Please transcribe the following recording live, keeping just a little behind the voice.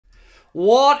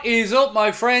What is up,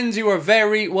 my friends? You are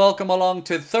very welcome along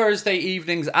to Thursday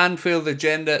evening's Anfield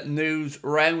Agenda News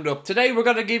Roundup. Today we're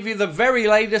going to give you the very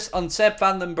latest on Sepp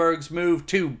van den Berg's move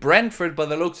to Brentford by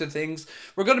the looks of things.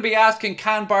 We're going to be asking,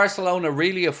 can Barcelona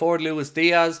really afford Luis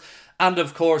Diaz? And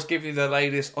of course, give you the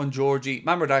latest on Georgi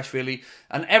Mamardashvili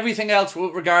and everything else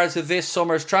with regards to this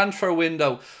summer's transfer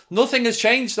window. Nothing has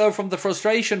changed though from the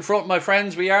frustration front, my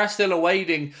friends. We are still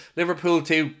awaiting Liverpool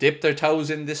to dip their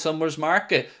toes in this summer's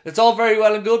market. It's all very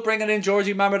well and good bringing in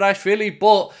Georgi Mamardashvili,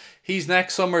 but he's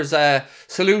next summer's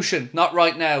solution, not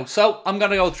right now. So I'm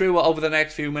going to go through it over the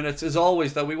next few minutes. As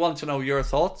always, though, we want to know your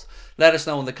thoughts. Let us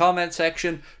know in the comment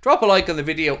section. Drop a like on the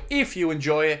video if you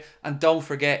enjoy it. And don't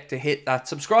forget to hit that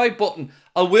subscribe button.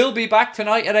 I will be back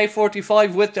tonight at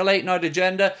 8:45 with the late night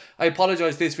agenda. I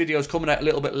apologise, this video is coming out a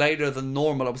little bit later than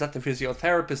normal. I was at the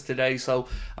physiotherapist today, so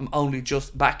I'm only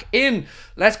just back in.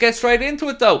 Let's get straight into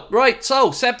it though. Right,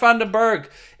 so Sepp van den Berg.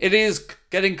 It is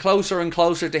getting closer and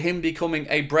closer to him becoming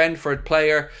a Brentford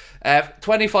player.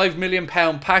 £25 million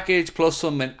package plus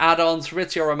some add-ons.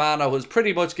 Fabrizio Romano has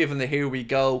pretty much given the here we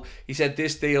go. He said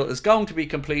this deal is going to be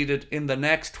completed in the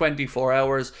next 24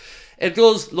 hours. It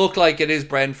does look like it is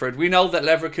Brentford. We know that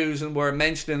Leverkusen were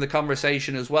mentioned in the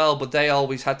conversation as well, but they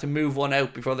always had to move one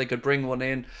out before they could bring one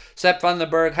in. Sepp van den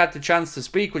Berg had the chance to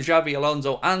speak with Xabi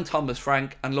Alonso and Thomas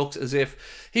Frank and looks as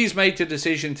if he's made the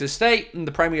decision to stay in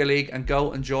the Premier League and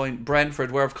go and join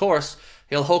Brentford, where of course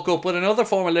he'll hook up with another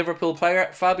former Liverpool player,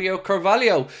 Fabio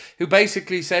Carvalho, who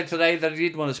basically said today that he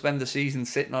didn't want to spend the season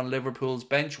sitting on Liverpool's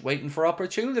bench waiting for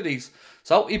opportunities.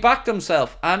 So he backed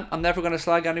himself, and I'm never going to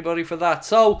slag anybody for that.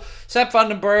 So Sepp van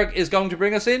den Berg is going to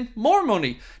bring us in more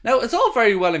money. Now, it's all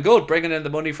very well and good bringing in the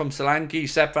money from Solanke,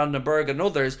 Sepp van den Berg and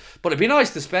others, but it'd be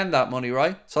nice to spend that money,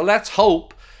 right? So let's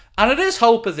hope, and it is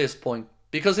hope at this point,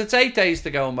 because it's 8 days to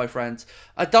go, my friends.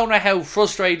 I don't know how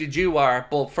frustrated you are,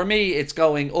 but for me, it's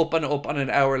going up and up on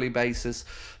an hourly basis.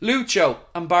 Lucho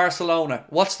and Barcelona,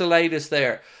 what's the latest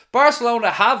there?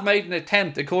 Barcelona have made an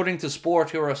attempt, according to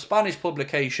Sport, who are a Spanish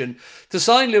publication, to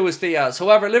sign Luis Diaz.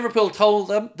 However, Liverpool told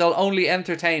them they'll only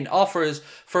entertain offers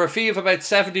for a fee of about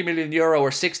 €70 million or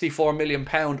 £64 million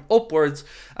upwards,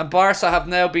 and Barca have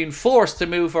now been forced to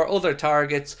move where other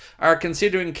targets are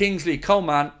considering Kingsley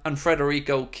Coman and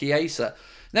Federico Chiesa.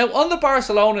 Now, on the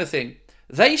Barcelona thing,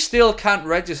 they still can't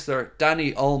register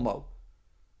Dani Olmo,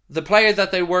 the player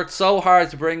that they worked so hard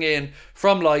to bring in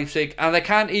from Leipzig, and they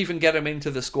can't even get him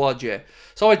into the squad yet.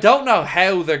 So I don't know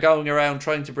how they're going around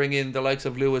trying to bring in the likes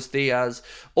of Luis Diaz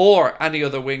or any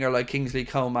other winger like Kingsley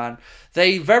Coman.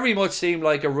 They very much seem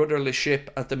like a rudderless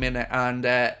ship at the minute, and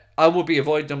I would be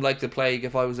avoiding them like the plague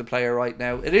if I was a player right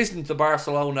now. It isn't the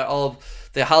Barcelona of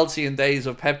the halcyon days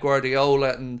of Pep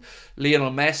Guardiola and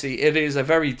Lionel Messi. It is a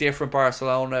very different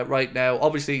Barcelona right now.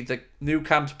 Obviously, the new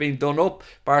camp's been done up.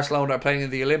 Barcelona are playing in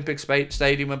the Olympic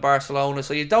Stadium in Barcelona,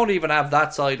 so you don't even have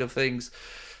that side of things.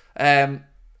 I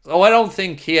don't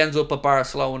think he ends up at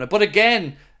Barcelona. But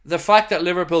again, the fact that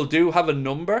Liverpool do have a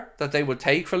number that they would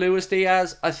take for Luis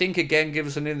Diaz, I think again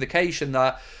gives an indication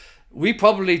that we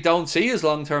probably don't see his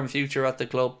long-term future at the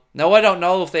club. Now, I don't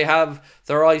know if they have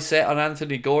their eyes set on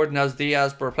Anthony Gordon as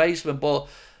Diaz's replacement, but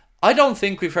I don't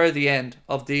think we've heard the end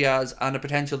of Diaz and a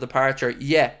potential departure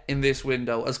yet in this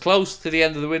window. As close to the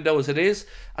end of the window as it is,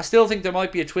 I still think there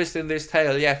might be a twist in this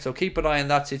tale yet, so keep an eye on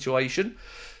that situation.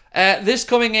 This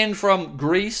coming in from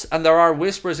Greece, and there are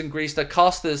whispers in Greece that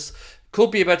Kostas could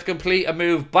be about to complete a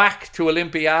move back to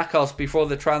Olympiacos before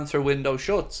the transfer window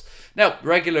shuts. Now,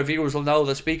 regular viewers will know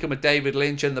that speaking with David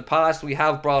Lynch in the past, we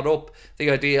have brought up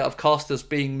the idea of Kostas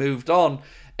being moved on.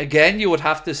 Again, you would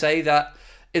have to say that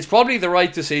it's probably the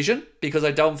right decision, because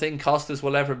I don't think Kostas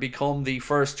will ever become the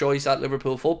first choice at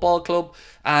Liverpool Football Club.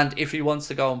 And if he wants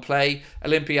to go and play,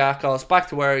 Olympiacos, back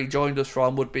to where he joined us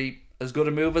from, would be as good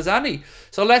a move as any.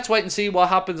 So let's wait and see what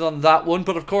happens on that one.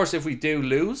 But of course, if we do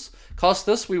lose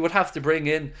Kostas, we would have to bring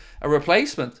in a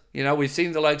replacement. You know, we've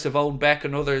seen the likes of Owen Beck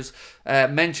and others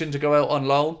mentioned to go out on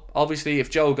loan. Obviously,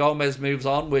 if Joe Gomez moves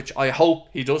on, which I hope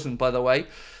he doesn't, by the way,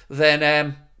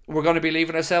 then we're going to be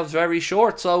leaving ourselves very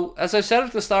short. So, as I said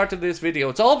at the start of this video,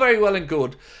 it's all very well and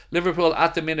good Liverpool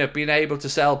at the minute being able to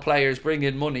sell players, bring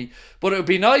in money, but it would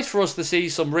be nice for us to see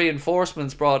some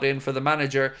reinforcements brought in for the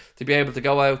manager to be able to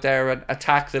go out there and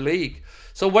attack the league.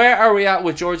 So where are we at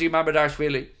with Georgi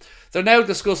Mamardashvili? They're now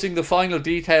discussing the final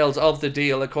details of the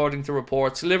deal, according to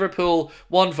reports. Liverpool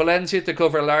want Valencia to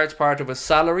cover a large part of his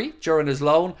salary during his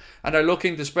loan and are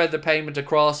looking to spread the payment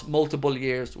across multiple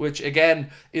years, which again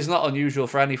is not unusual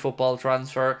for any football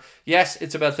transfer. Yes,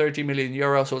 it's about €30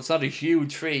 million, so it's not a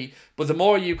huge fee, but the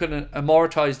more you can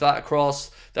amortise that across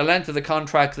the length of the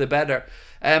contract, the better.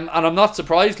 And I'm not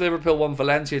surprised Liverpool want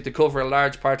Valencia to cover a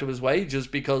large part of his wages,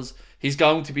 because he's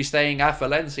going to be staying at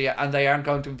Valencia and they aren't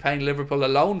going to be paying Liverpool a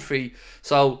loan fee.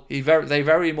 So they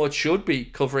very much should be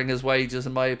covering his wages,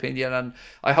 in my opinion. And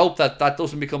I hope that that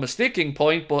doesn't become a sticking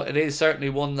point, but it is certainly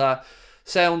one that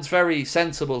sounds very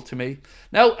sensible to me.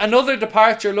 Now, another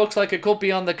departure looks like it could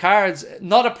be on the cards.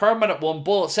 Not a permanent one,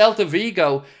 but Celta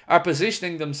Vigo are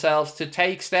positioning themselves to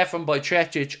take Stefan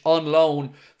Bajcetic on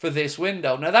loan for this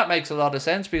window. Now, that makes a lot of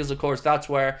sense because, of course, that's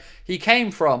where he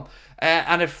came from.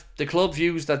 And if the club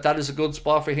views that that is a good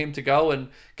spot for him to go and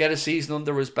get a season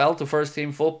under his belt of first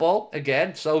team football,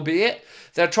 again, so be it.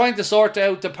 They're trying to sort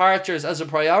out departures as a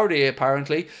priority,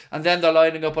 apparently, and then they're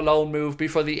lining up a loan move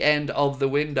before the end of the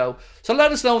window. So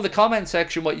let us know in the comment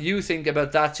section what you think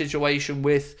about that situation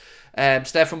with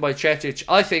Stefan Bajcetic.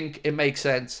 I think it makes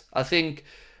sense. I think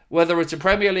whether it's a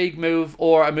Premier League move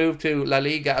or a move to La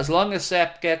Liga, as long as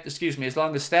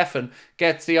Stefan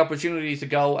gets the opportunity to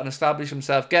go and establish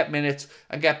himself, get minutes,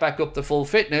 and get back up to full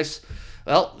fitness,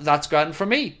 well, that's grand for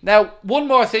me. Now, one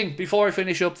more thing before I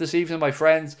finish up this evening, my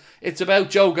friends. It's about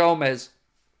Joe Gomez.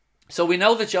 So we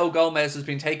know that Joe Gomez has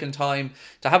been taking time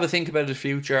to have a think about his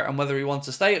future and whether he wants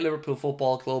to stay at Liverpool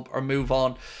Football Club or move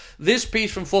on. This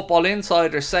piece from Football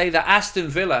Insider say that Aston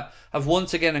Villa have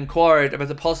once again inquired about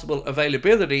the possible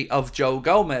availability of Joe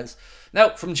Gomez. Now,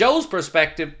 from Joe's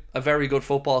perspective, a very good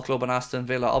football club in Aston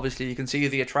Villa. Obviously, you can see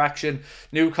the attraction.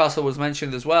 Newcastle was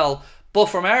mentioned as well. But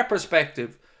from our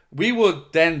perspective, we would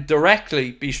then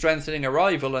directly be strengthening a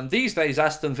rival. And these days,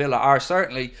 Aston Villa are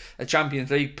certainly a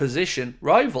Champions League position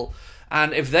rival.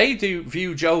 And if they do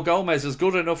view Joe Gomez as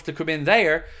good enough to come in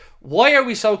there, why are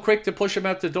we so quick to push him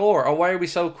out the door? Or why are we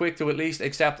so quick to at least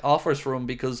accept offers for him?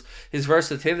 Because his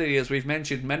versatility, as we've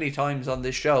mentioned many times on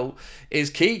this show, is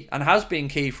key and has been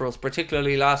key for us,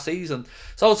 particularly last season.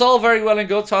 So it's all very well and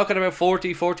good talking about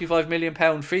 40-45 million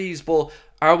pound fees, but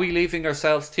are we leaving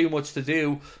ourselves too much to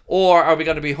do, or are we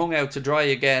going to be hung out to dry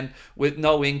again with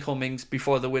no incomings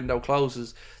before the window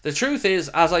closes? The truth is,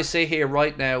 as I say here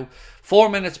right now, 4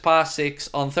 minutes past 6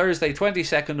 on Thursday,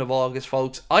 22nd of August,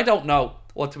 folks, I don't know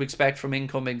what to expect from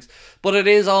incomings, but it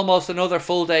is almost another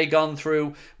full day gone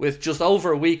through with just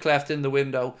over a week left in the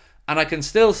window. And I can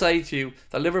still say to you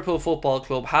that Liverpool Football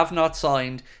Club have not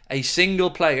signed a single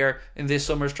player in this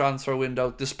summer's transfer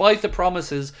window, despite the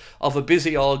promises of a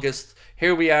busy August.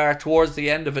 Here we are towards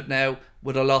the end of it now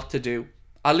with a lot to do.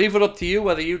 I'll leave it up to you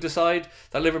whether you decide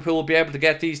that Liverpool will be able to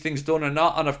get these things done or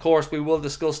not. And of course, we will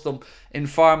discuss them in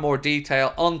far more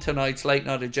detail on tonight's late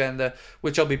night agenda,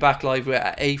 which I'll be back live with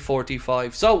at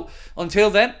 8:45. So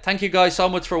until then, thank you guys so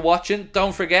much for watching.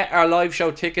 Don't forget, our live show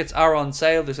tickets are on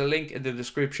sale. There's a link in the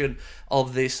description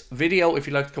of this video if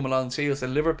you'd like to come along and see us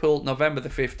in Liverpool, November the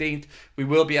 15th. We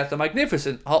will be at the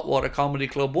magnificent Hot Water Comedy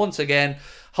Club once again,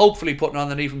 hopefully putting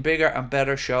on an even bigger and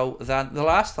better show than the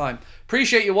last time.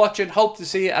 Appreciate you watching. Hope to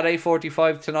see you at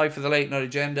 8:45 tonight for the late night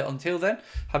agenda. Until then,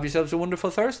 have yourselves a wonderful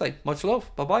Thursday. Much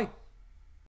love. Bye bye.